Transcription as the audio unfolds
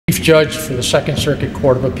Chief Judge for the Second Circuit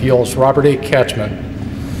Court of Appeals, Robert A.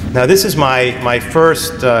 Katzmann. Now, this is my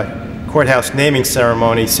first courthouse naming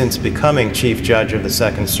ceremony since becoming Chief Judge of the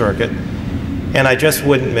Second Circuit, and I just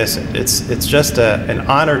wouldn't miss it. It's just an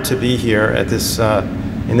honor to be here at this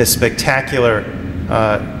in this spectacular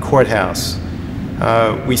courthouse.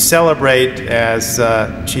 We celebrate, as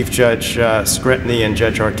Chief Judge Scretany and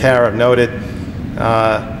Judge Arcara noted,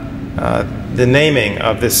 the naming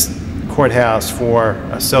of this courthouse for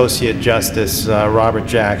Associate Justice Robert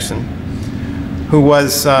Jackson, who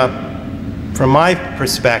was, from my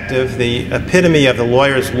perspective, the epitome of the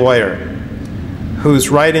lawyer's lawyer, whose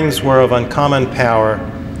writings were of uncommon power,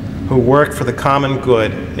 who worked for the common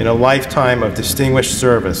good in a lifetime of distinguished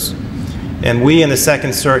service. And we in the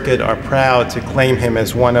Second Circuit are proud to claim him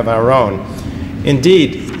as one of our own.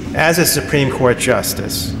 Indeed, as a Supreme Court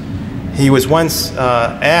Justice, he was once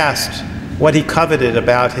asked what he coveted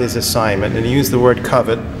about his assignment, and he used the word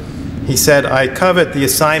covet. He said, "I covet the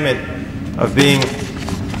assignment of being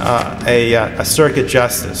a circuit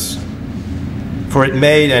justice, for it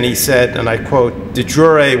made," and he said, and I quote, "de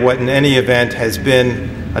jure what in any event has been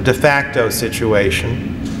a de facto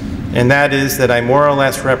situation, and that is that I more or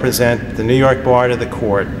less represent the New York Bar to the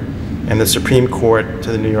court and the Supreme Court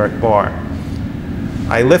to the New York Bar."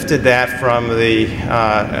 I lifted that from the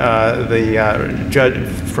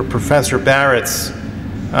Professor Barrett's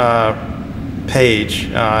page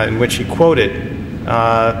in which he quoted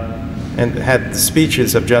and had the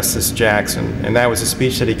speeches of Justice Jackson, and that was a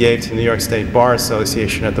speech that he gave to the New York State Bar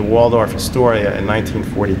Association at the Waldorf Astoria in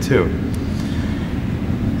 1942.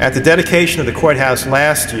 At the dedication of the courthouse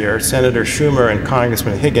last year, Senator Schumer and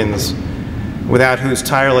Congressman Higgins, without whose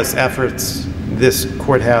tireless efforts this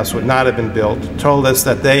courthouse would not have been built, told us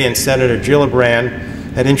that they and Senator Gillibrand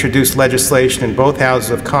had introduced legislation in both houses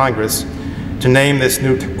of Congress to name this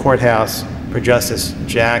new courthouse for Justice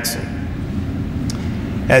Jackson.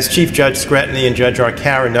 As Chief Judge Scretany and Judge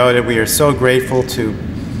Arcara noted, we are so grateful to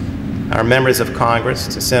our members of Congress,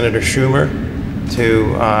 to Senator Schumer,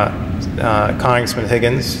 to Congressman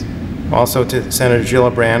Higgins, also to Senator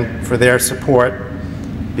Gillibrand for their support,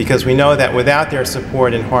 because we know that without their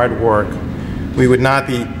support and hard work, we would not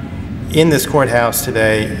be in this courthouse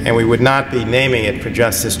today, and we would not be naming it for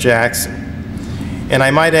Justice Jackson. And I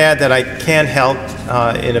might add that I can't help,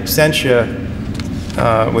 in absentia,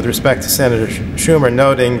 with respect to Senator Schumer,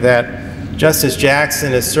 noting that Justice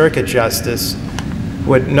Jackson, as Circuit Justice,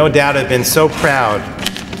 would no doubt have been so proud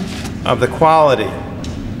of the quality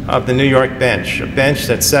of the New York bench, a bench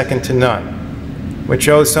that's second to none, which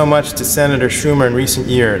owes so much to Senator Schumer in recent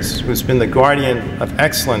years, who's been the guardian of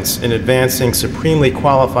excellence in advancing supremely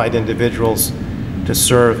qualified individuals to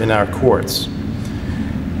serve in our courts.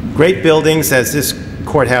 Great buildings, as this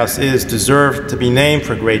courthouse is, deserve to be named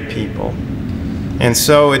for great people. And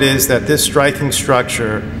so it is that this striking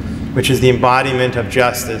structure, which is the embodiment of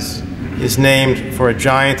justice, is named for a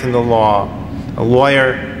giant in the law, a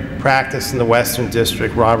lawyer practiced in the Western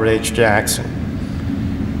District, Robert H. Jackson.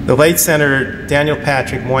 The late Senator Daniel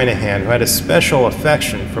Patrick Moynihan, who had a special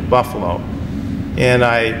affection for Buffalo, and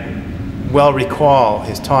I well recall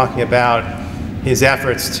his talking about his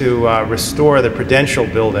efforts to restore the Prudential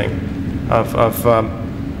Building of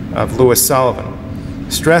Louis Sullivan,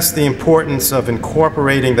 stressed the importance of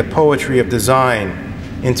incorporating the poetry of design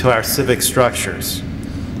into our civic structures.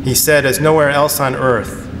 He said, "As nowhere else on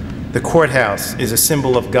earth, the courthouse is a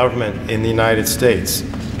symbol of government in the United States.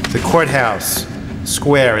 The courthouse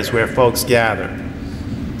square is where folks gather."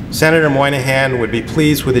 Senator Moynihan would be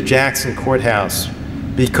pleased with the Jackson Courthouse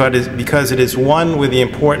because it is one with the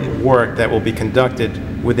important work that will be conducted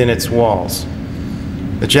within its walls.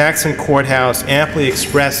 The Jackson Courthouse amply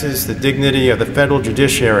expresses the dignity of the federal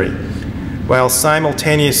judiciary while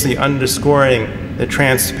simultaneously underscoring the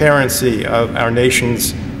transparency of our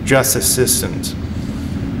nation's justice systems,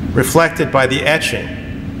 reflected by the etching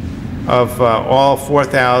of all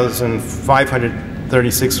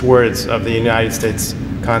 4,536 words of the United States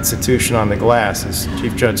Constitution on the glass, as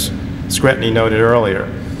Chief Judge Scretany noted earlier,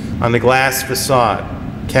 on the glass facade,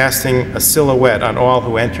 casting a silhouette on all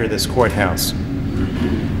who enter this courthouse.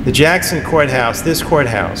 The Jackson Courthouse, this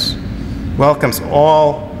courthouse, welcomes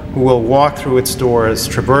all who will walk through its doors,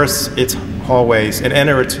 traverse its hallways, and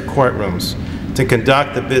enter its courtrooms to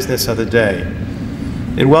conduct the business of the day.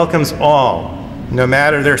 It welcomes all, no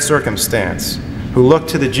matter their circumstance, who look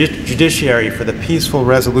to the judiciary for the peaceful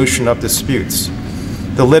resolution of disputes,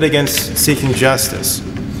 the litigants seeking justice,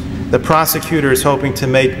 the prosecutors hoping to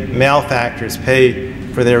make malefactors pay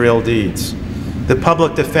for their ill deeds, the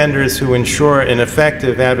public defenders who ensure an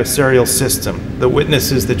effective adversarial system, the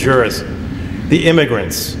witnesses, the jurors, the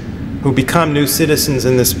immigrants who become new citizens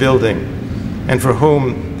in this building and for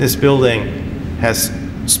whom this building has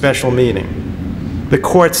special meaning. The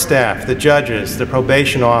court staff, the judges, the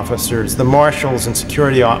probation officers, the marshals and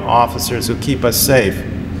security officers who keep us safe,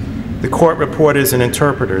 the court reporters and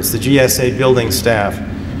interpreters, the GSA building staff,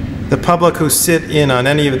 the public who sit in on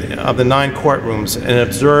any of the 9 courtrooms and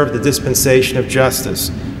observe the dispensation of justice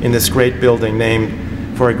in this great building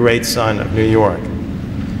named for a great son of New York.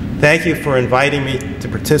 Thank you for inviting me to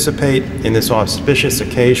participate in this auspicious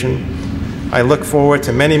occasion. I look forward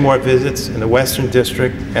to many more visits in the Western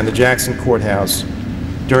District and the Jackson Courthouse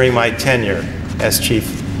during my tenure as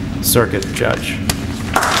Chief Circuit Judge.